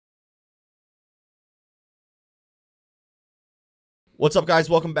What's up, guys?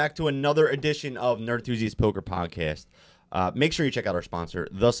 Welcome back to another edition of Nerd Enthusiast Poker Podcast. Make sure you check out our sponsor,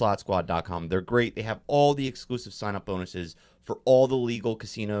 theslotsquad.com. They're great. They have all the exclusive sign-up bonuses for all the legal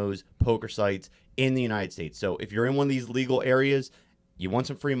casinos, poker sites in the United States. So if you're in one of these legal areas, you want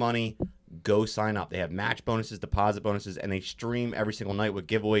some free money, go sign up. They have match bonuses, deposit bonuses, and they stream every single night with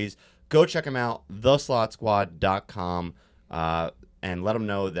giveaways. Go check them out, theslotsquad.com. And let them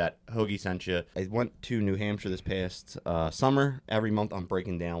know that Hoagie sent you. I went to New Hampshire this past summer. Every month I'm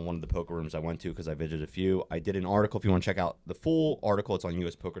breaking down one of the poker rooms I went to because I visited a few. I did an article. If you want to check out the full article, it's on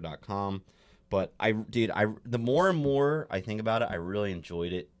uspoker.com. But the more and more I think about it, I really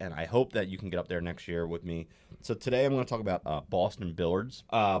enjoyed it. And I hope that you can get up there next year with me. So today I'm going to talk about Boston Billiards.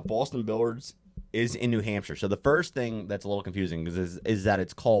 Boston Billiards is in New Hampshire. So the first thing that's a little confusing is that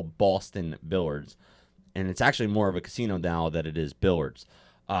it's called Boston Billiards. And it's actually more of a casino now than it is billiards.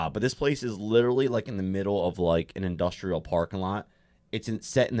 But this place is literally like in the middle of like an industrial parking lot. It's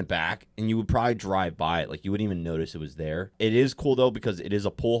set in the back, and you would probably drive by it. Like you wouldn't even notice it was there. It is cool, though, because it is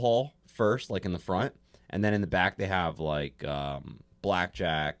a pool hall first, like in the front. And then in the back, they have like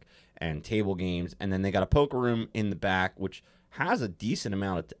blackjack and table games. And then they got a poker room in the back, which has a decent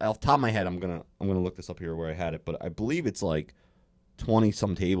amount of... Off the top of my head, I'm gonna look this up here where I had it. But I believe it's like 20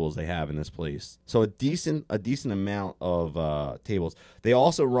 some tables they have in this place, so a decent amount of tables. They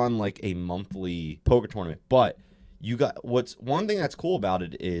also run like a monthly poker tournament, but one thing that's cool about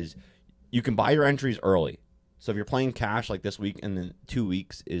it is you can buy your entries early. So if you're playing cash like this week and then 2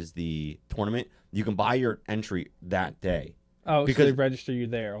 weeks is the tournament, you can buy your entry that day. Oh, because so they register you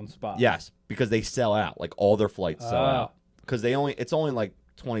there on the spot. Yes, because they sell out. Like all their flights sell out because it's only like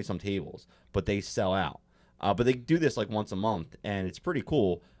 20 some tables, but they sell out. But they do this like once a month, and it's pretty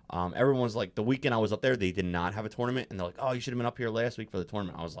cool. Everyone's like, the weekend I was up there, they did not have a tournament, and they're like, oh, you should have been up here last week for the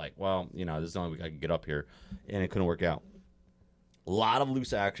tournament. I was like, well, you know, this is the only week I could get up here, and it couldn't work out. A lot of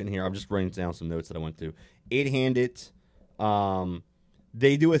loose action here. I'm just writing down some notes that I went to. 8-handed.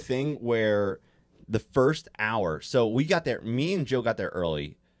 They do a thing where the first hour, so we got there, me and Joe got there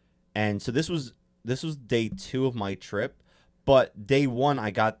early, and so this was day 2 of my trip, but day 1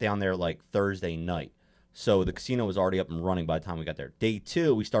 I got down there like Thursday night. So the casino was already up and running by the time we got there. Day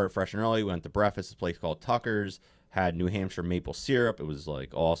 2, we started fresh and early. We went to breakfast. This place called Tucker's. Had New Hampshire maple syrup. It was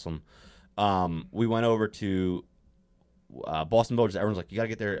like awesome. We went over to Boston Billiards. Everyone's like, you got to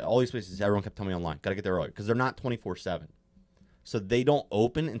get there. All these places, everyone kept telling me online, got to get there early because they're not 24/7. So they don't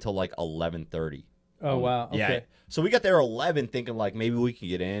open until like 11:30. Oh, wow. Okay. Yeah. So we got there 11 thinking like maybe we could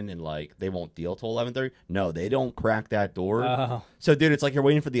get in and like they won't deal till 11:30. No, they don't crack that door. Oh. So dude, it's like you're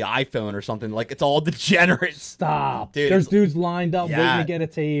waiting for the iPhone or something. Like it's all degenerate. Stop. Dude, there's dudes lined up waiting to get a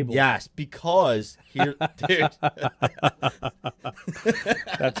table. Yes, because here, dude.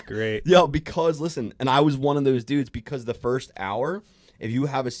 That's great. Yo, because listen, and I was one of those dudes because the first hour, if you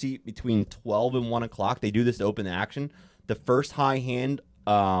have a seat between 12 and 1 o'clock, they do this to open the action. The first high hand,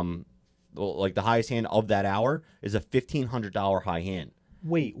 like the highest hand of that hour is a $1,500 high hand.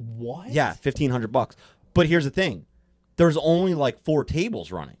 Wait, what? Yeah, $1,500. But here's the thing: there's only like 4 tables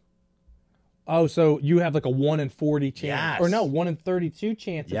running. Oh, so you have like a 1 in 40 chance, yes. Or no, 1 in 32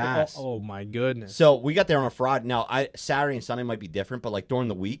 chance. Yes. Oh my goodness. So we got there on a Friday. Now, Saturday and Sunday might be different, but like during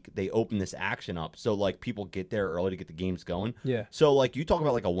the week they open this action up, so like people get there early to get the games going. Yeah. So like you talk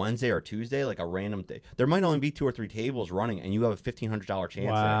about like a Wednesday or Tuesday, like a random day, there might only be 2 or 3 tables running, and you have a $1,500 chance.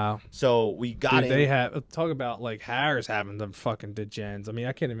 Wow. There. So we got Dude, in. they have talk about like Harris having them fucking degens. I mean,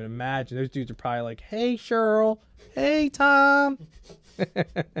 I can't even imagine. Those dudes are probably like, hey Cheryl, hey Tom.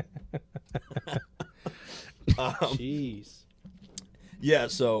 Jeez. Yeah,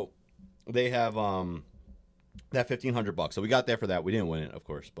 so they have that $1,500. So we got there for that. We didn't win it, of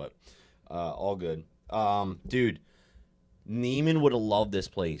course, but all good. Dude, Neiman would have loved this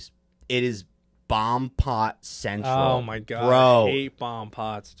place. It is bomb pot central. Oh my god, bro! I hate bomb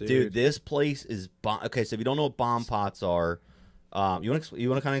pots, dude. Dude, this place is bomb. Okay, so if you don't know what bomb pots are, you want to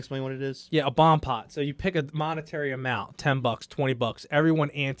kind of explain what it is? Yeah, a bomb pot. So you pick a monetary amount, $10, $20. Everyone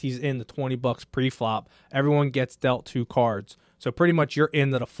antes in the $20 pre-flop. Everyone gets dealt 2 cards. So pretty much you're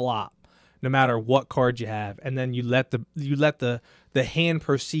into the flop, no matter what card you have, and then you let the hand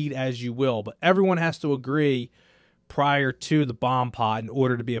proceed as you will. But everyone has to agree prior to the bomb pot in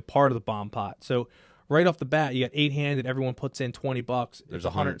order to be a part of the bomb pot. So right off the bat, you got 8-handed. Everyone puts in $20. There's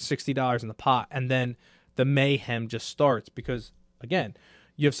 $160 in the pot, and then the mayhem just starts because, again,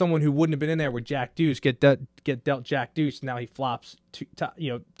 you have someone who wouldn't have been in there with Jack Deuce get dealt Jack Deuce. Now he flops top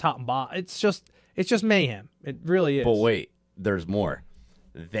and bottom. It's just mayhem. It really is. But wait, there's more.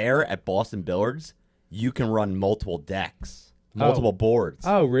 There at Boston Billiards, you can run multiple decks. multiple boards.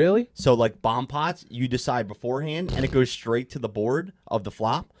 Oh, really? So like bomb pots, you decide beforehand, and it goes straight to the board of the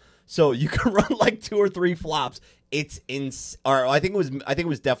flop. So you can run like 2 or 3 flops. It's or I think it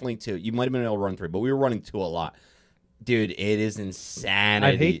was definitely 2. You might have been able to run 3, but we were running 2 a lot. Dude, it is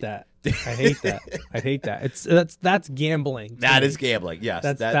insanity. I hate that. I hate that. I hate that. That's gambling. That is gambling. Yes,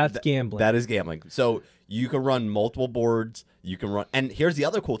 that's gambling. That is gambling. So you can run multiple boards. You can run, and here's the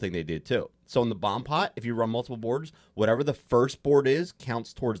other cool thing they did too. So in the bomb pot, if you run multiple boards, whatever the first board is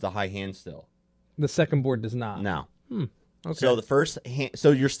counts towards the high hand still. The second board does not. No. Okay. So the first hand,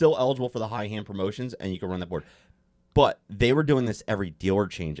 so you're still eligible for the high hand promotions, and you can run that board. But they were doing this every dealer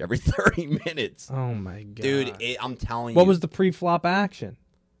change, every 30 minutes. Oh my god, dude! I'm telling you. What was the pre-flop action?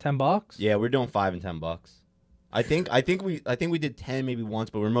 $10? Yeah, we're doing $5 and $10. I think we did 10 maybe once,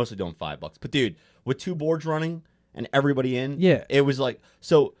 but we're mostly doing $5. But dude, with 2 boards running and everybody in, yeah, it was like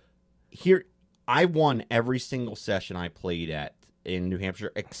so. Here, I won every single session I played at in New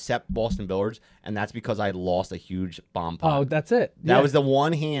Hampshire except Boston Billiards, and that's because I lost a huge bomb pot. Oh, that's it. That was the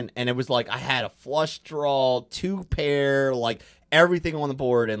one hand, and it was like I had a flush draw, 2 pair, like everything on the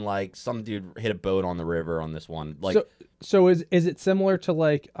board, and like some dude hit a boat on the river on this one. Like, so is it similar to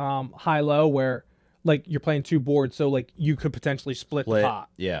like high low where like you're playing 2 boards, so like you could potentially split the pot,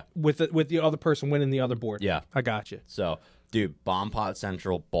 yeah, with the other person winning the other board. Yeah, I got you. So, dude, Bomb Pot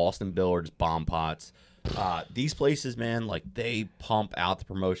Central, Boston Billiards, Bomb Pots. These places, man, like they pump out the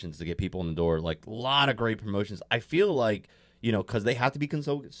promotions to get people in the door. Like a lot of great promotions. I feel like, you know, because they have to be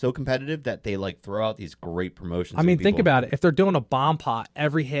so competitive that they like throw out these great promotions. I mean, think about it. If they're doing a bomb pot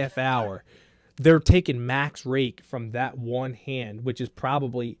every half hour, they're taking max rake from that one hand, which is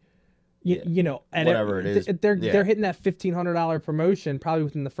probably, you know, and whatever it is. They're hitting that $1,500 promotion probably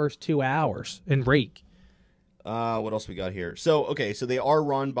within the first 2 hours in rake. What else we got here? So, okay, so they are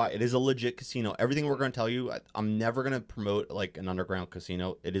run by, it is a legit casino. Everything we're going to tell you, I'm never going to promote like an underground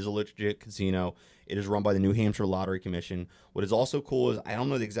casino. It is a legit casino. It is run by the New Hampshire Lottery Commission. What is also cool is, I don't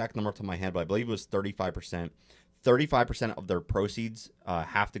know the exact number off the top of my head, but I believe it was 35%. 35% of their proceeds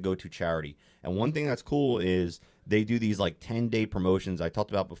have to go to charity. And one thing that's cool is they do these like 10-day promotions I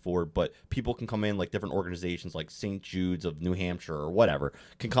talked about before, but people can come in, like different organizations like St. Jude's of New Hampshire or whatever,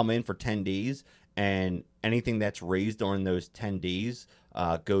 can come in for 10 days, and anything that's raised during those 10 days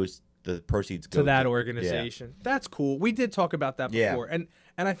goes, the proceeds go to that organization. Yeah. That's cool. We did talk about that before. Yeah.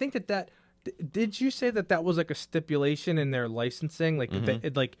 And I think that did you say that was like a stipulation in their licensing? Like,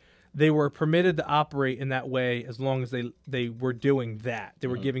 they were permitted to operate in that way as long as they were doing that. They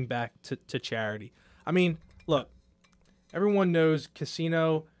were giving back to charity. I mean, look, everyone knows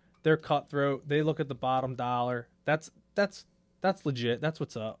casino, they're cutthroat. They look at the bottom dollar. That's legit. That's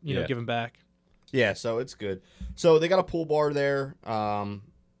what's up. You know, giving back. Yeah, so it's good. So they got a pool bar there,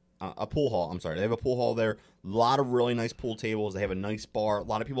 a pool hall. I'm sorry, they have a pool hall there. A lot of really nice pool tables. They have a nice bar. A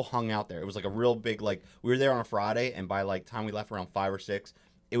lot of people hung out there. It was like a real big, like, we were there on a Friday, and by like time we left around 5 or 6,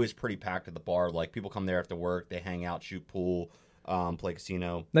 it was pretty packed at the bar. Like, people come there after work, they hang out, shoot pool, play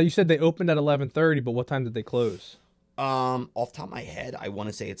casino. Now, you said they opened at 11:30, but what time did they close? Off the top of my head, I want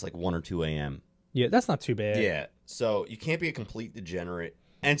to say it's like 1 or 2 a.m. Yeah, that's not too bad. Yeah, so you can't be a complete degenerate.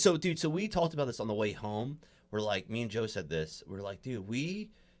 And so, dude, so we talked about this on the way home. We're like, me and Joe said this. We're like, dude, we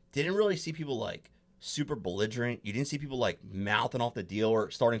didn't really see people like super belligerent. You didn't see people like mouthing off the deal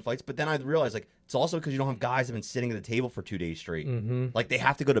or starting fights. But then I realized, like, it's also because you don't have guys that have been sitting at the table for 2 days straight. Like, they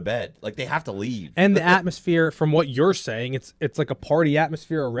have to go to bed. Like, they have to leave. And the atmosphere, from what you're saying, it's like a party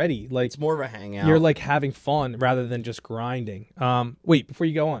atmosphere already. Like, it's more of a hangout. You're like having fun rather than just grinding. Wait, before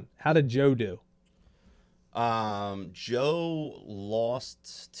you go on, how did Joe do? Joe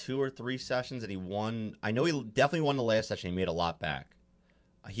lost 2 or 3 sessions, and he won. I know he definitely won the last session. He made a lot back.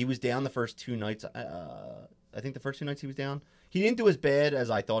 He was down the first 2 nights. I think the first 2 nights he was down. He didn't do as bad as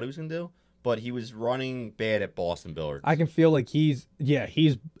I thought he was gonna do, but he was running bad at Boston Billiards. I can feel like he's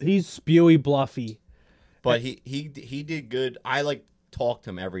spewy, bluffy. But he did good. I like talk to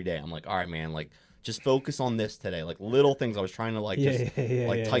him every day. I'm like, all right, man, like just focus on this today. Like little things. I was trying to like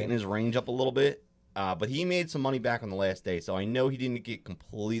tighten his range up a little bit. But he made some money back on the last day, so I know he didn't get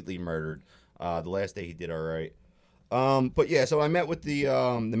completely murdered. The last day he did all right. But yeah, so I met with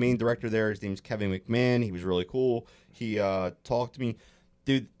the main director there. His name's Kevin McMahon. He was really cool. He talked to me.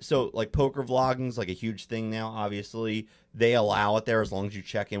 Dude, so like poker vlogging's like a huge thing now, obviously. They allow it there as long as you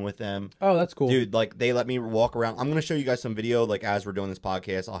check in with them. Oh, that's cool. Dude, like they let me walk around. I'm going to show you guys some video like as we're doing this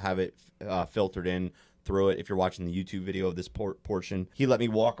podcast. I'll have it filtered in through it if you're watching the YouTube video of this portion. He let me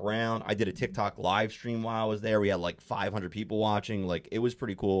walk around. I did a TikTok live stream while I was there. We had like 500 people watching. Like it was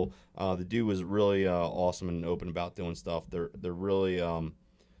pretty cool. The dude was really awesome and open about doing stuff. They're really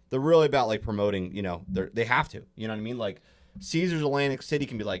about like promoting, you know, they have to, you know what I mean? Like Caesars Atlantic City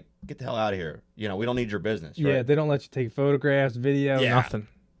can be like, get the hell out of here. You know, we don't need your business. Right? Yeah, they don't let you take photographs, video, nothing.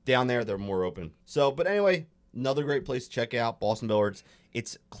 Down there, they're more open. So, but anyway, another great place to check out, Boston Billiards.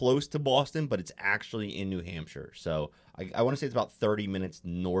 It's close to Boston, but it's actually in New Hampshire. So I want to say it's about 30 minutes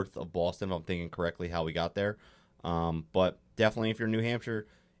north of Boston, if I'm thinking correctly how we got there. But definitely if you're in New Hampshire,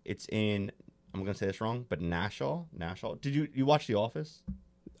 it's in, I'm going to say this wrong, but Nashua. Did you watch The Office?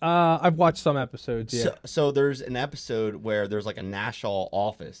 I've watched some episodes, yeah. So there's an episode where there's like a Nashua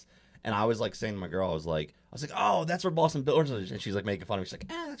office. And I was like saying to my girl, I was like, oh, that's where Boston Billiards is. And she's like making fun of me. She's like,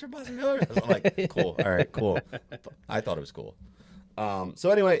 that's where Boston Billiards is. I'm like, cool. All right, cool. I thought it was cool. So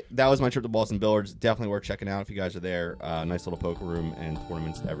anyway, that was my trip to Boston Billiards. Definitely worth checking out if you guys are there. Nice little poker room and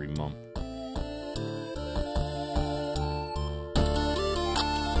tournaments every month.